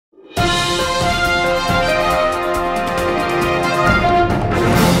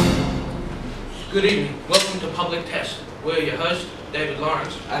Good evening. Welcome to Public Test. We're your host, David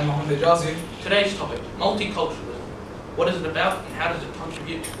Lawrence. And Mohammed Jazi. Today's topic, multiculturalism. What is it about and how does it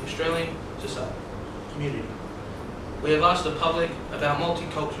contribute to the Australian society, community? We have asked the public about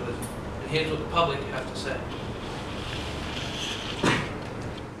multiculturalism, and here's what the public have to say.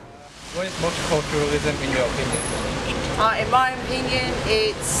 What is multiculturalism in your opinion? In my opinion,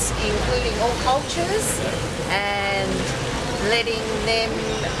 it's including all cultures and letting them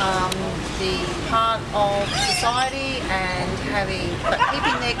be part of society and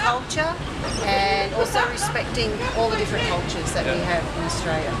keeping their culture and also respecting all the different cultures that we have in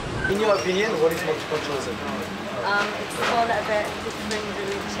Australia. In your opinion, what is multiculturalism? It's all about different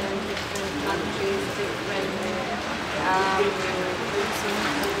religions, different countries, different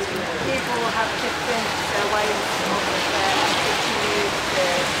people have different ways of attitude.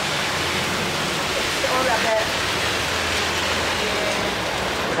 It's all about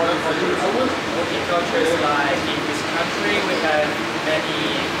multicultural is like in this country we have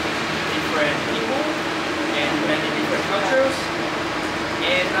many different people and many different cultures,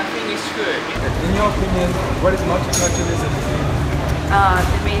 and I think it's good. In your opinion, what is multiculturalism?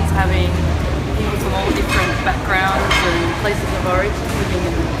 It means having people from all different backgrounds and places of origin living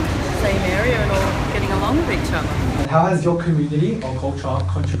in the same area and all getting along with each other. And how has your community or culture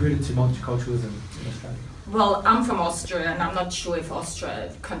contributed to multiculturalism in Australia? Well, I'm from Austria, and I'm not sure if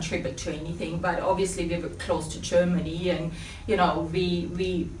Austria contribute to anything, but obviously we're close to Germany, and you know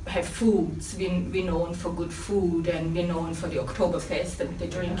we have foods. We're known for good food, and we're known for the Oktoberfest and the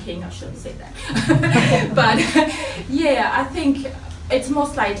drinking. I shouldn't say that, but yeah, I think it's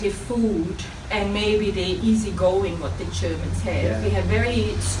most likely food and maybe the easygoing what the Germans have. Yeah. We have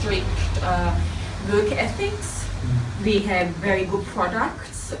very strict work ethics. We have very good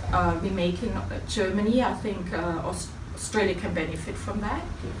products. We make in Germany. I think Australia can benefit from that.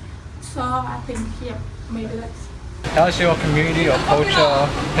 So I think, yeah, maybe that's... How has your community or culture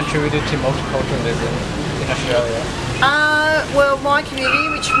contributed to multiculturalism in Australia? Well, my community,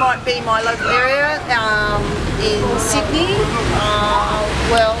 which might be my local area in Sydney,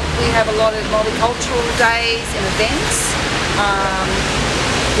 well, we have a lot of multicultural days and events.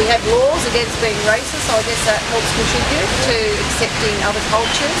 We have laws against being racist, so I guess that helps contribute to accepting other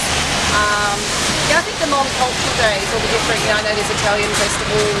cultures. Yeah, I think the multicultural days, all the different, I know there's Italian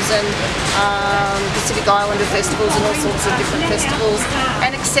festivals and Pacific Islander festivals and all sorts of different festivals,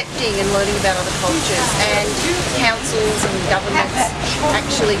 and accepting and learning about other cultures, and councils and governments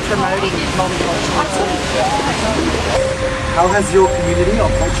actually promoting multiculturalism. How has your community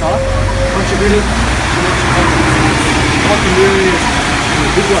or culture contributed to multiculturalism? My community is in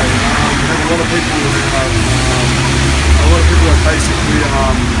a good way. We have a lot of people who have basically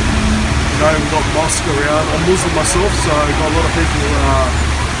we've got mosque around. I'm Muslim myself, so I've got a lot of people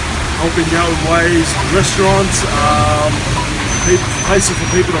helping out in ways, restaurants, places for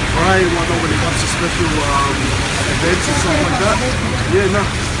people to pray and whatnot when it comes to special events and stuff like that. Yeah, no.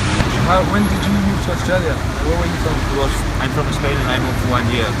 When did you move to Australia? Where were you from? I'm from Spain and I moved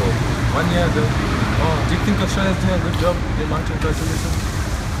 1 year ago. 1 year ago. Oh, do you think Australia is doing a good job in multiculturalism?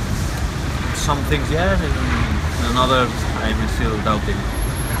 Some things yes, and others I'm still doubting.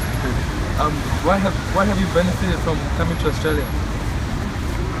 Why have you benefited from coming to Australia?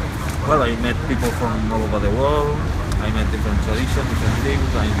 Well, I met people from all over the world. I met different traditions, different things.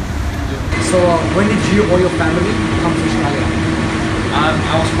 So when did you or your family come to Australia?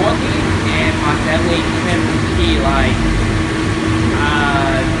 I was working and my family came here like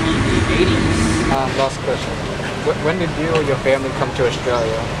in the 80s. Last question. When did you or your family come to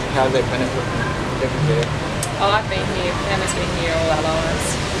Australia? How did they benefit from living there? Oh, I've been here, Emma's been here all our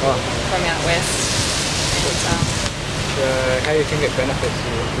lives, from out west. And, how do you think it benefits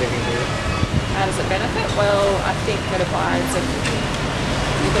you living here? how does it benefit? Well, I think it abides that you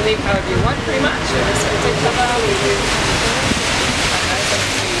can live however you want pretty much, we respect each other, we do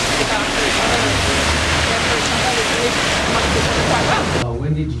look after each other, we care for each other, we live amongst each other quite well.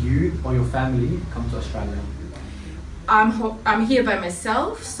 When did you or your family come to Australia? I'm here by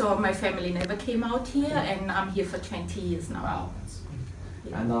myself, so my family never came out here, and I'm here for 20 years now. Wow, that's good.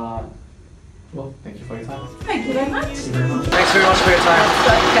 Yeah. And well, thank you for your time. Thank you very much. Thank you very much. Thanks very much for your time.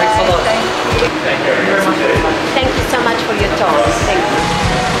 okay. Thanks a lot. Thank you. Thank you very much for your time. Thank you so much for your talk. Thank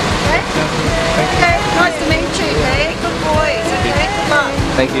you. Okay, nice to meet you, okay? Good boys, okay? Good luck.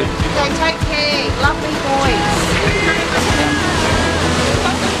 Thank you. Okay, take care. Lovely boys.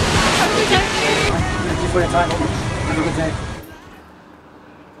 Thank you for your time. Have a good day.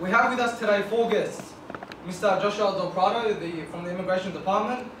 We have with us today 4 guests. Mr. Joshua Del Prado from the Immigration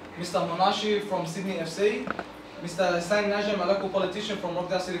Department, Mr. Monashi from Sydney FC, Mr. Hussain Najam, a local politician from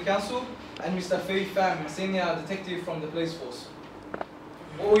Rockdale City Council, and Mr. Fee Pham, a senior detective from the police force.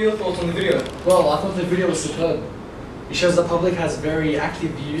 What were your thoughts on the video? Well, I thought the video was superb. It shows the public has very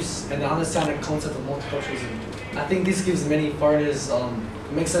active views and they understand the concept of multiculturalism. I think this gives many foreigners,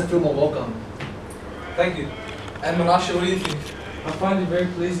 makes them feel more welcome. Thank you. And Manasha, what do you think? I find it very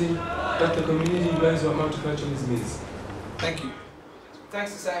pleasing that the community knows what multiculturalism is. Thank you.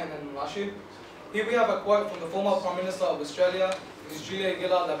 Thanks Hussain and Manasha. Here we have a quote from the former Prime Minister of Australia, Ms. Julia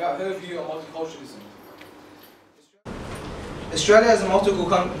Gillard, about her view on multiculturalism. Australia is a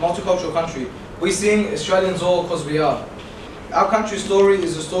multicultural country. We sing Australians all because we are. Our country's story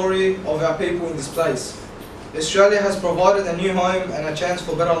is the story of our people in this place. Australia has provided a new home and a chance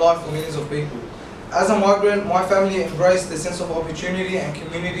for better life for millions of people. As a migrant, my family embraced the sense of opportunity and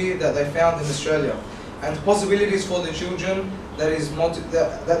community that they found in Australia, and the possibilities for the children that this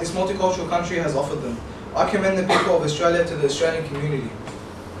multicultural country has offered them. I commend the people of Australia to the Australian community.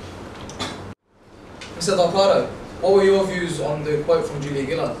 Mr. Del Prado, what were your views on the quote from Julia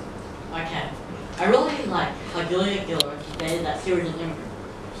Gillard? Okay. I really like how Julia Gillard stated that she was an immigrant,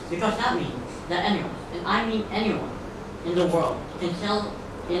 because that means that anyone, and I mean anyone, in the world can settle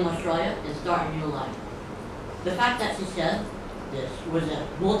in Australia and start a new life. The fact that she said this was a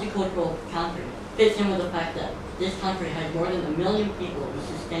multicultural country fits in with the fact that this country has more than 1 million people with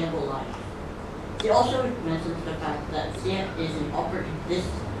sustainable lives. She also mentions the fact that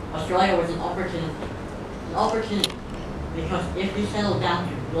Australia was an opportunity, because if you settle down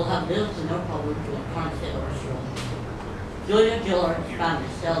here, you'll have little to no problems with the current state of Australia. Julia Gillard's family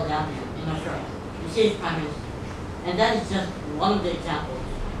settled down here in Australia, and she is Prime Minister. And that is just one of the examples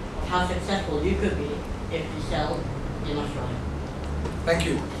of how successful you could be if you settled in Australia. Thank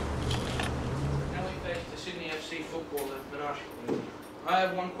you. Now we face the Sydney FC footballer, Menashe. I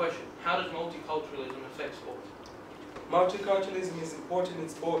have one question. How does multiculturalism affect sport? Multiculturalism is important in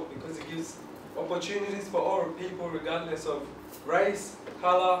sport because it gives opportunities for all people regardless of race,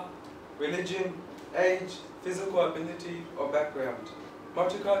 colour, religion, age, physical ability or background.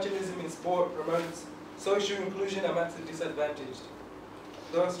 Multiculturalism in sport promotes social inclusion amongst the disadvantaged.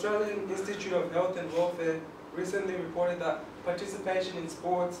 The Australian Institute of Health and Welfare recently reported that participation in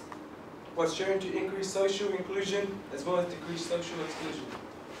sports was shown to increase social inclusion as well as decrease social exclusion.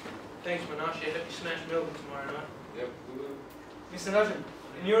 Thanks, Menashe. I hope you smash Melbourne tomorrow night. Yep, we will. Mr. Najam,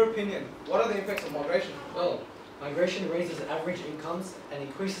 in your opinion, what are the effects of migration? Well, migration raises average incomes and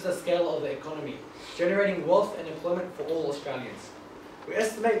increases the scale of the economy, generating wealth and employment for all Australians. We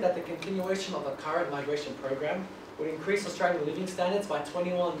estimate that the continuation of the current migration program would increase Australian living standards by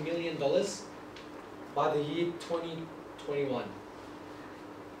 $21 million by the year 2021.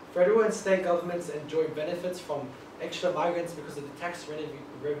 Federal and state governments enjoy benefits from extra migrants because of the tax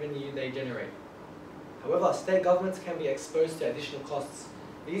revenue they generate. However, state governments can be exposed to additional costs.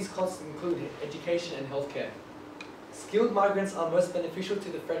 These costs include education and healthcare. Skilled migrants are most beneficial to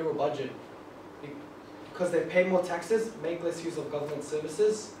the federal budget because they pay more taxes, make less use of government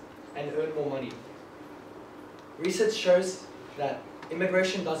services, and earn more money. Research shows that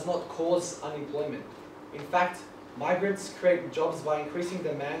immigration does not cause unemployment. In fact, migrants create jobs by increasing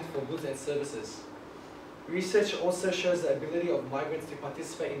demand for goods and services. Research also shows the ability of migrants to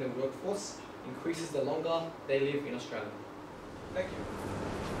participate in the workforce increases the longer they live in Australia. Thank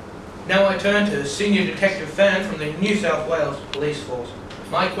you. Now I turn to Senior Detective Pham from the New South Wales Police Force.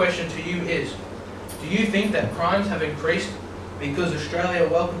 My question to you is, do you think that crimes have increased because Australia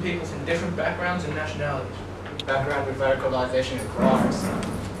welcomed people from different backgrounds and nationalities? Background with radicalisation and crimes.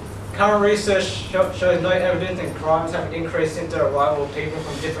 Current research shows no evidence that crimes have increased since the arrival of people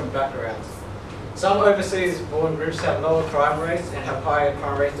from different backgrounds. Some overseas-born groups have lower crime rates and have higher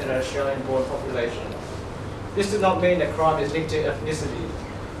crime rates than an Australian-born population. This does not mean that crime is linked to ethnicity.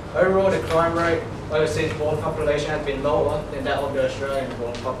 Overall, the crime rate of overseas-born population has been lower than that of the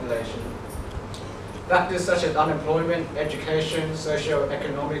Australian-born population. Factors such as unemployment, education,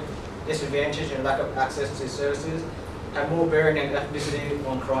 socio-economic disadvantage and lack of access to services have more bearing than ethnicity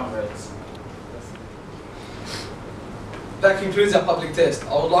on crime rates. That concludes our public test.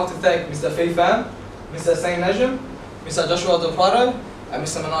 I would like to thank Mr. Fee Pham, Mr. Hussain Najam, Mr. Joshua Del Prado, and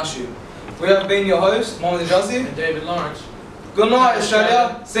Mr. Menashe. We have been your hosts, Mohamed Jazi and David Lawrence. Good night,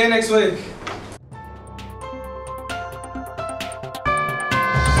 Australia. See you next week.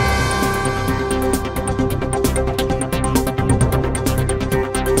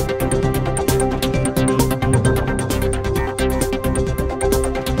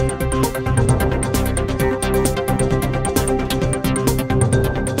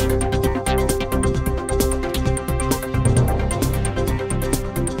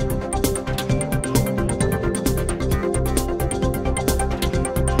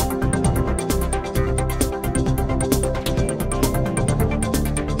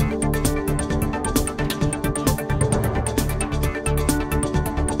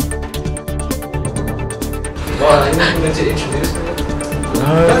 Well, you wanted to introduce me?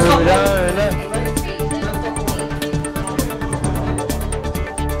 No, no.